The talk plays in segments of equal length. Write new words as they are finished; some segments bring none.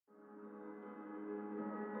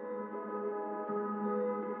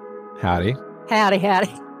Howdy. Howdy,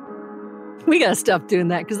 howdy. We gotta stop doing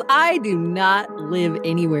that because I do not live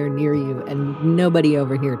anywhere near you and nobody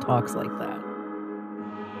over here talks like that.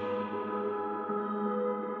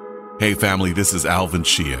 Hey family, this is Alvin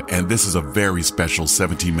Shia, and this is a very special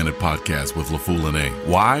 17-minute podcast with LaFool and A.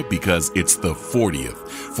 Why? Because it's the 40th.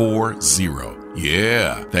 40.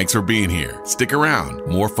 Yeah. Thanks for being here. Stick around.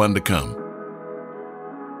 More fun to come.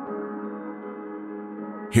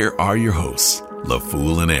 Here are your hosts,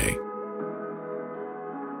 LaFool and A.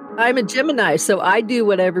 I'm a Gemini, so I do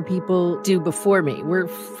whatever people do before me. We're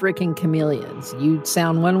freaking chameleons. You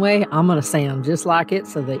sound one way, I'm going to sound just like it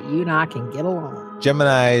so that you and I can get along.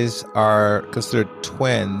 Geminis are considered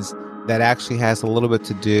twins. That actually has a little bit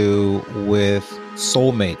to do with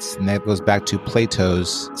soulmates, and that goes back to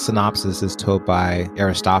Plato's synopsis as told by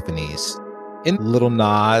Aristophanes. In Lil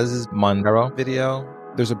Nas Monero video,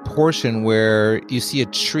 there's a portion where you see a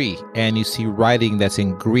tree and you see writing that's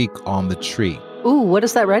in Greek on the tree. Ooh, what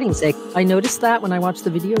does that writing say? I noticed that when I watched the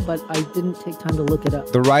video, but I didn't take time to look it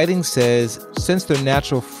up. The writing says, since their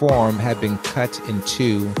natural form had been cut in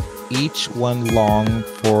two, each one longed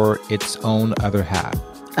for its own other half.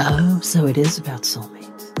 Oh, so it is about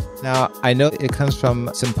soulmates. Now, I know it comes from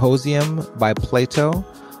Symposium by Plato,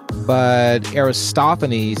 but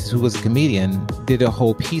Aristophanes, who was a comedian, did a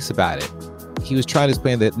whole piece about it. He was trying to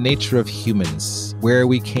explain the nature of humans, where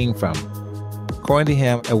we came from. According to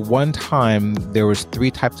him, at one time, there was three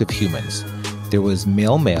types of humans. There was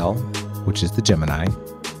male-male, which is the Gemini,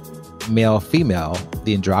 male-female,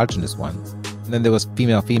 the androgynous one, and then there was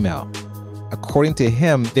female-female. According to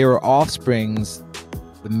him, they were offsprings.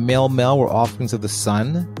 The male-male were offsprings of the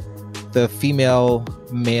sun. The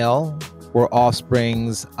female-male were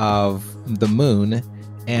offsprings of the moon,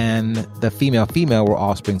 and the female-female were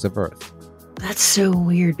offsprings of Earth. That's so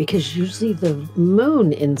weird because usually the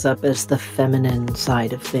moon ends up as the feminine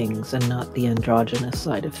side of things and not the androgynous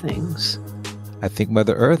side of things. I think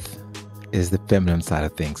Mother Earth is the feminine side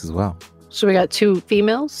of things as well. So we got two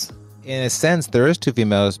females? In a sense, there is two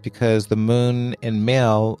females because the moon and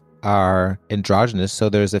male are androgynous. So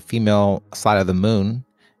there's a female side of the moon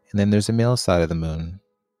and then there's a male side of the moon.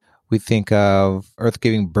 We think of Earth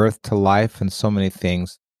giving birth to life and so many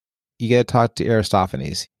things. You got to talk to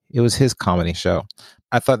Aristophanes. It was his comedy show.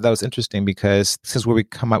 I thought that was interesting because this is where we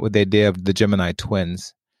come up with the idea of the Gemini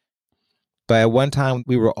twins. But at one time,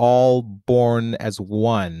 we were all born as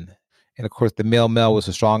one. And of course, the male-male was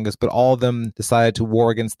the strongest, but all of them decided to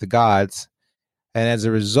war against the gods. And as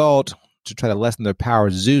a result, to try to lessen their power,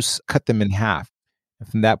 Zeus cut them in half. And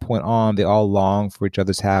from that point on, they all long for each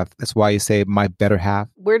other's half. That's why you say, my better half.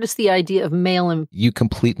 Where does the idea of male and... You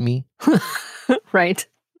complete me. Right.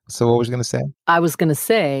 So what was you going to say? I was going to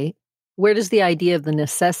say, where does the idea of the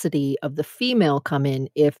necessity of the female come in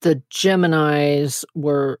if the Geminis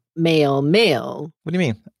were male-male? What do you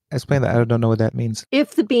mean? Explain that. I don't know what that means.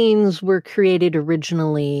 If the beings were created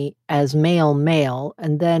originally as male-male,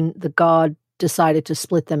 and then the god decided to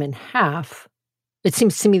split them in half, it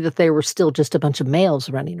seems to me that they were still just a bunch of males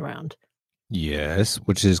running around. Yes,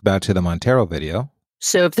 which is back to the Montero video.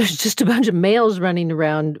 So if there's just a bunch of males running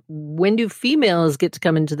around, when do females get to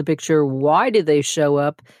come into the picture? Why do they show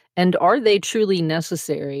up? And are they truly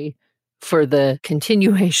necessary for the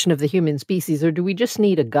continuation of the human species? Or do we just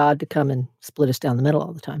need a god to come and split us down the middle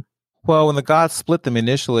all the time? Well, when the gods split them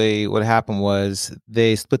initially, what happened was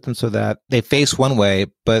they split them so that they faced one way,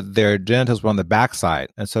 but their genitals were on the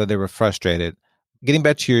backside. And so they were frustrated. Getting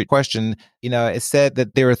back to your question, it said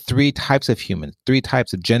that there are three types of humans, three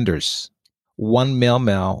types of genders. One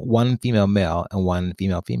male-male, one female-male, and one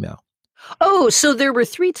female-female. Oh, so there were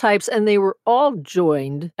three types, and they were all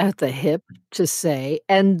joined at the hip, to say,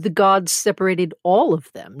 and the gods separated all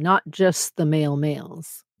of them, not just the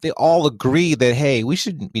males. They all agree that, hey, we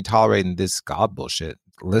shouldn't be tolerating this god bullshit.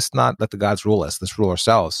 Let's not let the gods rule us. Let's rule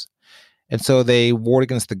ourselves. And so they warred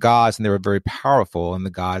against the gods, and they were very powerful, and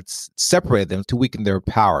the gods separated them to weaken their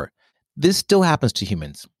power. This still happens to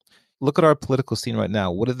humans. Look at our political scene right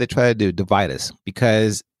now. What did they try to do? Divide us.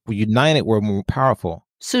 Because we're united, we're more powerful.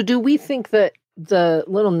 So do we think that the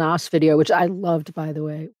Lil Nas video, which I loved, by the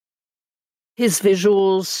way, his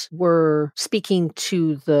visuals were speaking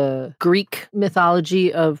to the Greek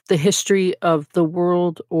mythology of the history of the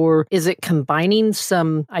world, or is it combining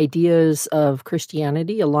some ideas of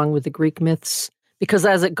Christianity along with the Greek myths? Because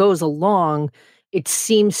as it goes along, it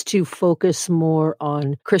seems to focus more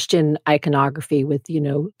on Christian iconography with,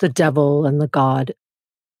 the devil and the god.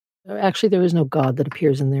 Actually, there is no god that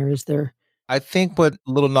appears in there, is there? I think what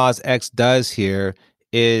Lil Nas X does here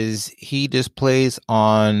is he just plays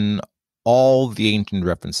on all the ancient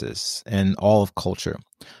references and all of culture.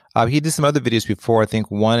 He did some other videos before. I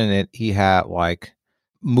think one in it, he had like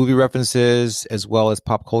movie references as well as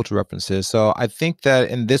pop culture references. So I think that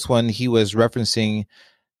in this one, he was referencing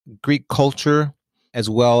Greek culture as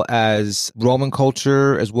well as Roman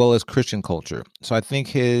culture, as well as Christian culture. So I think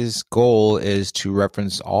his goal is to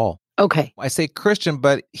reference all. Okay. I say Christian,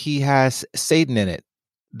 but he has Satan in it.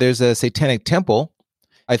 There's a satanic temple.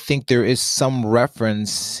 I think there is some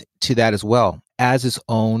reference to that as well as its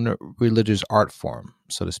own religious art form,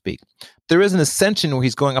 so to speak. There is an ascension where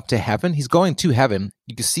he's going up to heaven. He's going to heaven.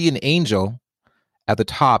 You can see an angel at the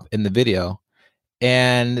top in the video.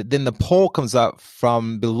 And then the pole comes up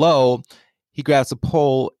from below. He grabs the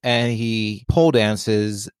pole and he pole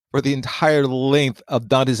dances for the entire length of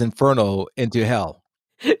Dante's Inferno into hell.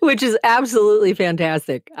 Which is absolutely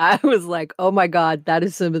fantastic. I was like, oh my God, that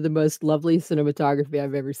is some of the most lovely cinematography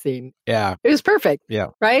I've ever seen. Yeah. It was perfect. Yeah.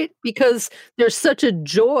 Right? Because there's such a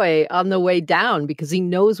joy on the way down because he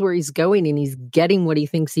knows where he's going and he's getting what he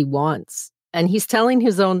thinks he wants. And he's telling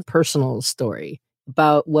his own personal story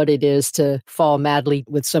about what it is to fall madly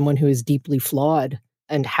with someone who is deeply flawed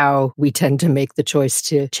and how we tend to make the choice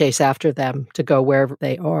to chase after them, to go wherever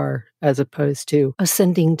they are, as opposed to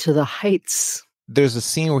ascending to the heights. There's a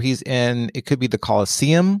scene where he's in, it could be the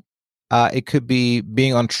Colosseum. It could be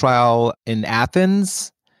being on trial in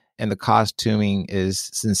Athens, and the costuming is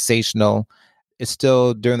sensational. It's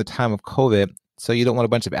still during the time of COVID, so you don't want a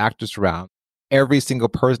bunch of actors around. Every single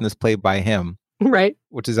person is played by him. Right.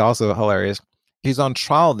 Which is also hilarious. He's on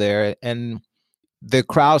trial there, and the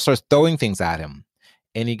crowd starts throwing things at him.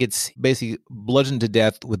 And he gets basically bludgeoned to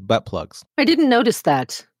death with butt plugs. I didn't notice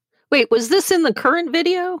that. Wait, was this in the current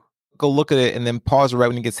video? Go look at it and then pause right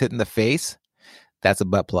when he gets hit in the face. That's a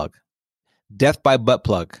butt plug. Death by butt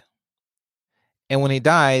plug. And when he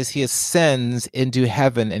dies, he ascends into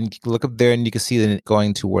heaven. And you can look up there and you can see that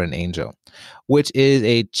going toward an angel, which is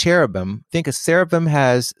a cherubim. I think a seraphim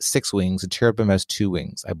has 6 wings. A cherubim has 2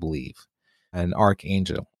 wings, I believe. An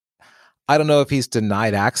archangel. I don't know if he's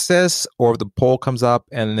denied access or if the pole comes up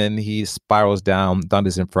and then he spirals down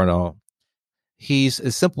Dante's Inferno. He's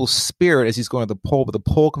a simple spirit as he's going to the pole, but the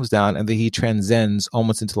pole comes down and then he transcends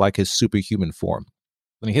almost into like his superhuman form.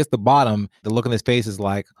 When he hits the bottom, the look on his face is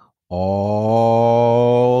like,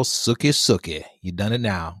 oh, sookie, sookie, you done it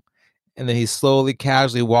now. And then he slowly,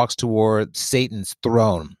 casually walks toward Satan's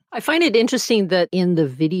throne. I find it interesting that in the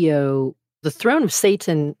video, the throne of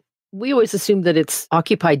Satan, we always assume that it's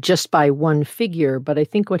occupied just by one figure, but I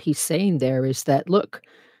think what he's saying there is that, look,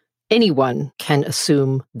 anyone can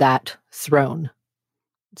assume that throne.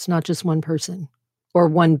 It's not just one person or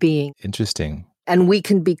one being. Interesting. And we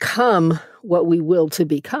can become what we will to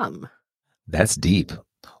become. That's deep.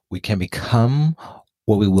 We can become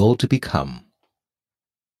what we will to become.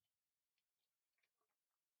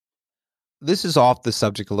 This is off the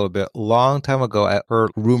subject a little bit. A long time ago, I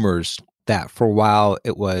heard rumors that for a while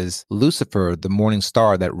it was Lucifer, the morning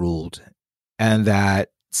star, that ruled, and that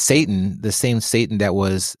Satan, the same Satan that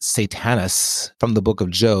was Satanus from the book of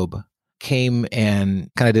Job, came and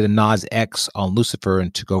kind of did a Nas X on Lucifer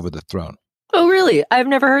and took over the throne. Oh, really? I've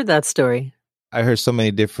never heard that story. I heard so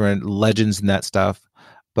many different legends and that stuff,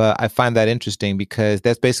 but I find that interesting because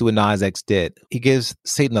that's basically what Nas X did. He gives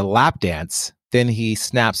Satan a lap dance, then he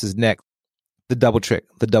snaps his neck. The double trick,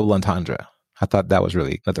 the double entendre. I thought that was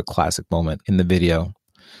really another classic moment in the video.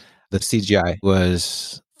 The CGI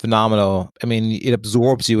was phenomenal. I mean, it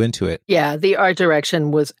absorbs you into it. Yeah, the art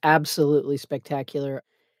direction was absolutely spectacular.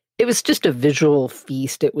 It was just a visual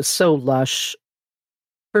feast. It was so lush.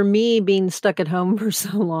 For me, being stuck at home for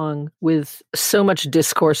so long with so much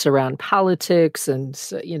discourse around politics and,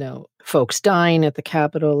 folks dying at the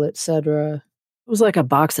Capitol, etc., it was like a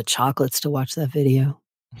box of chocolates to watch that video.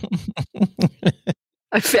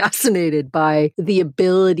 I'm fascinated by the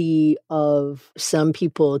ability of some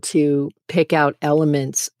people to pick out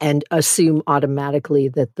elements and assume automatically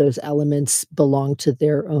that those elements belong to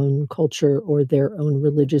their own culture or their own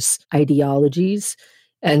religious ideologies,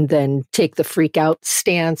 and then take the freak out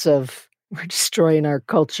stance of we're destroying our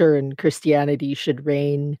culture and Christianity should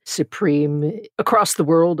reign supreme across the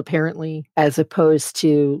world, apparently, as opposed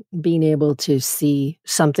to being able to see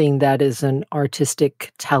something that is an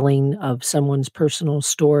artistic telling of someone's personal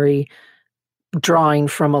story, drawing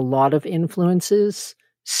from a lot of influences,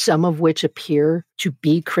 some of which appear to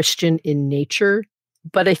be Christian in nature.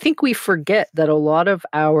 But I think we forget that a lot of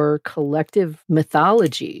our collective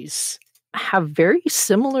mythologies have very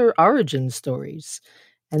similar origin stories,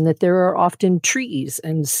 and that there are often trees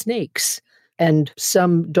and snakes and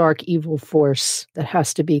some dark evil force that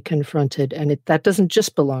has to be confronted. And that doesn't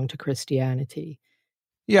just belong to Christianity.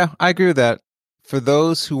 Yeah, I agree with that. For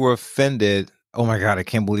those who were offended Oh my God, I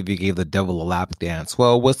can't believe you gave the devil a lap dance.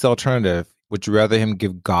 Well, what's the alternative? Would you rather him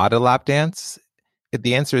give God a lap dance? If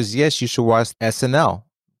the answer is yes, you should watch SNL.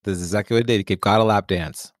 This is exactly what he did. He gave God a lap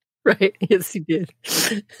dance. Right. Yes, he did.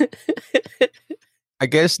 I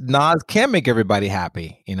guess Nas can make everybody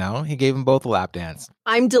happy. He gave them both a lap dance.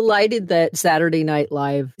 I'm delighted that Saturday Night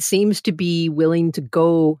Live seems to be willing to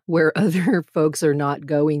go where other folks are not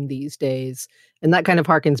going these days. And that kind of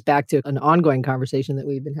harkens back to an ongoing conversation that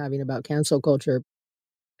we've been having about cancel culture.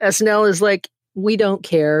 SNL is like, we don't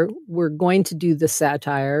care. We're going to do the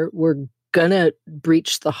satire. We're going to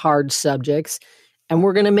breach the hard subjects, and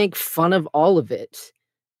we're going to make fun of all of it.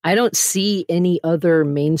 I don't see any other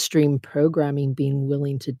mainstream programming being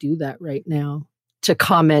willing to do that right now, to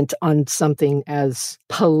comment on something as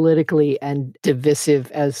politically and divisive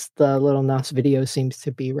as the Lil Nas video seems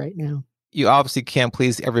to be right now. You obviously can't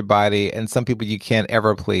please everybody, and some people you can't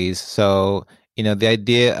ever please. So, the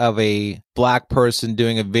idea of a Black person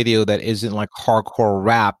doing a video that isn't like hardcore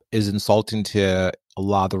rap is insulting to a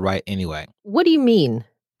lot of the right anyway. What do you mean?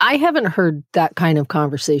 I haven't heard that kind of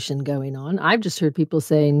conversation going on. I've just heard people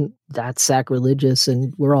saying that's sacrilegious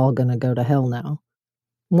and we're all going to go to hell now.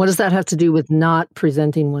 What does that have to do with not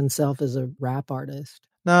presenting oneself as a rap artist?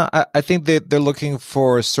 No, I think that they're looking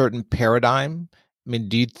for a certain paradigm. I mean,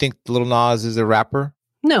 do you think Lil Nas is a rapper?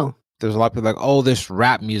 No. There's a lot of people like, oh, this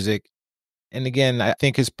rap music. And again, I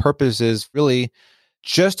think his purpose is really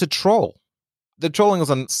just to troll. The trolling is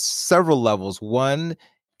on several levels. One,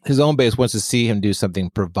 his own base wants to see him do something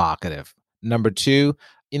provocative. Number two,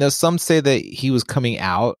 some say that he was coming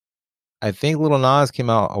out. I think Lil Nas came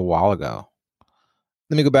out a while ago.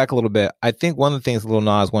 Let me go back a little bit. I think one of the things Lil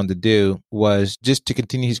Nas wanted to do was just to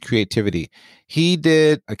continue his creativity. He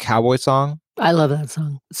did a cowboy song. I love that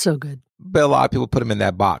song. It's so good. But a lot of people put him in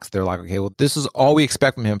that box. They're like, okay, well, this is all we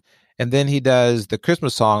expect from him. And then he does the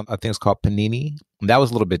Christmas song, I think it's called Panini. That was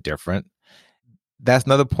a little bit different. That's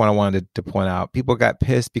another point I wanted to point out. People got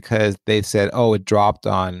pissed because they said, oh, it dropped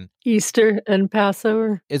on Easter and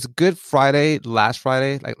Passover. It's Good Friday, last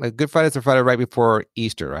Friday. Like Good Friday's the Friday right before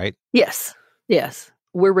Easter, right? Yes. Yes.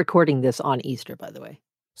 We're recording this on Easter, by the way.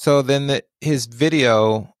 So then his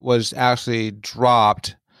video was actually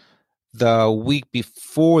dropped the week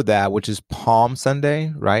before that, which is Palm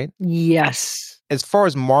Sunday, right? Yes. As far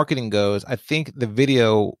as marketing goes, I think the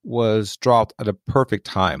video was dropped at a perfect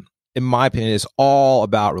time. In my opinion, it's all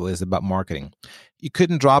about marketing. You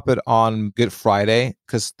couldn't drop it on Good Friday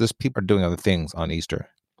because those people are doing other things on Easter.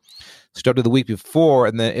 So you dropped it the week before,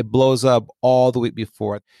 and then it blows up all the week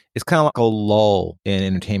before. It's kind of like a lull in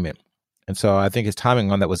entertainment. And so I think his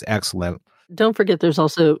timing on that was excellent. Don't forget there's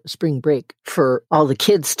also spring break for all the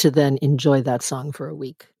kids to then enjoy that song for a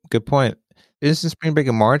week. Good point. Isn't spring break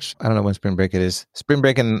in March? I don't know when spring break it is. Spring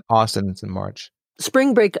break in Austin is in March.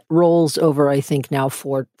 Spring break rolls over, I think, now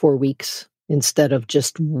 4 weeks instead of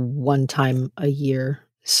just one time a year,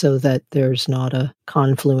 so that there's not a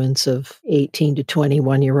confluence of 18 to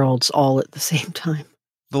 21-year-olds all at the same time.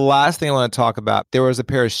 The last thing I want to talk about, there was a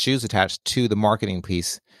pair of shoes attached to the marketing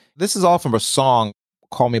piece. This is all from a song,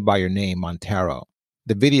 Call Me By Your Name, Montero.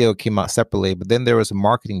 The video came out separately, but then there was a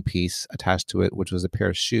marketing piece attached to it, which was a pair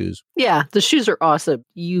of shoes. Yeah, the shoes are awesome.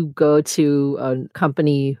 You go to a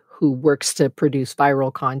company who works to produce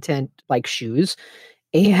viral content like shoes,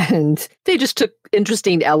 and they just took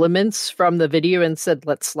interesting elements from the video and said,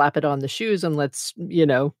 let's slap it on the shoes and let's,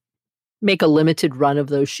 make a limited run of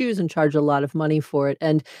those shoes and charge a lot of money for it.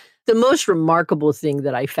 And the most remarkable thing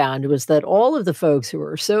that I found was that all of the folks who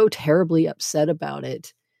were so terribly upset about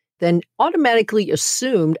it then automatically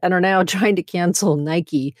assumed and are now trying to cancel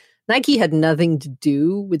Nike. Nike had nothing to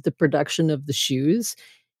do with the production of the shoes.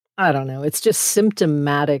 I don't know. It's just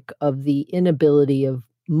symptomatic of the inability of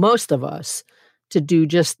most of us to do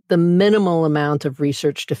just the minimal amount of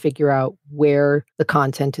research to figure out where the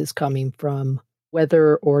content is coming from,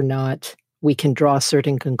 whether or not we can draw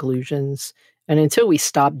certain conclusions. And until we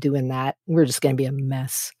stop doing that, we're just going to be a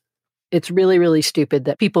mess. It's really, really stupid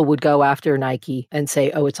that people would go after Nike and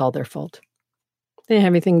say, oh, it's all their fault. They didn't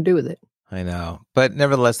have anything to do with it. I know. But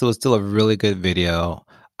nevertheless, it was still a really good video.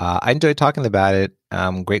 I enjoyed talking about it.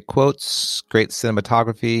 Great quotes, great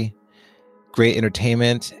cinematography, great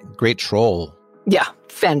entertainment, great troll. Yeah,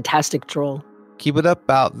 fantastic troll. Keep it up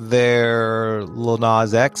out there, Lil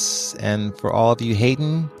Nas X. And for all of you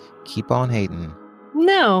hating, keep on hating.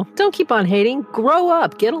 No, don't keep on hating. Grow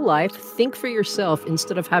up, get a life, think for yourself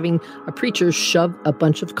instead of having a preacher shove a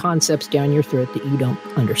bunch of concepts down your throat that you don't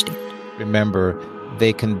understand. Remember,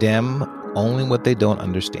 they condemn only what they don't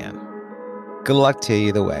understand. Good luck to you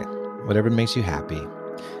either way, whatever makes you happy.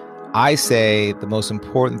 I say the most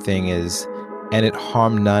important thing is, and it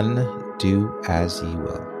harm none do as ye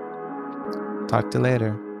will. Talk to you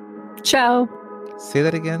later. Ciao. Say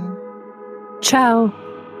that again. Ciao.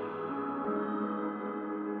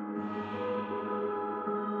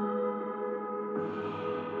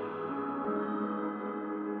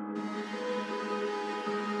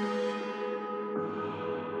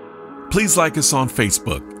 Please like us on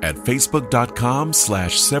Facebook at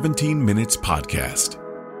facebook.com/17 Minutes Podcast.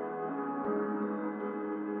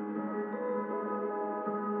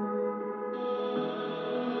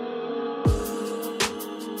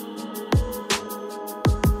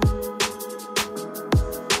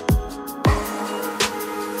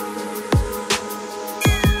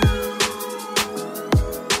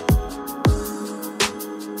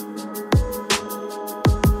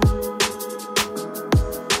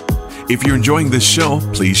 If you're enjoying this show,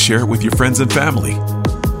 please share it with your friends and family.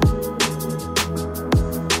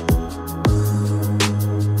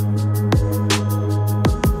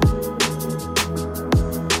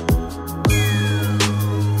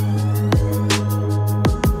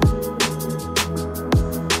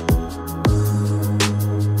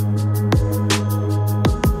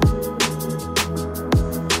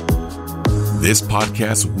 This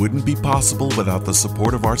podcast wouldn't be possible without the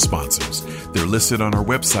support of our sponsors. They're listed on our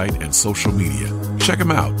website and social media. Check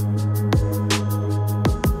them out.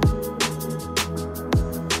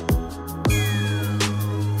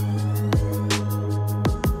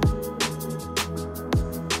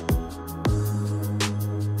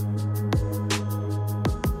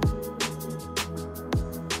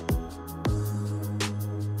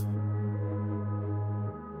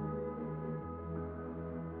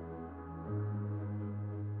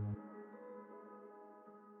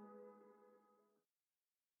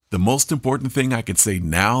 The most important thing I can say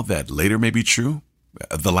now that later may be true,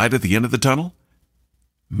 the light at the end of the tunnel,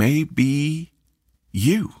 may be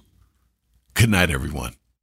you. Good night, everyone.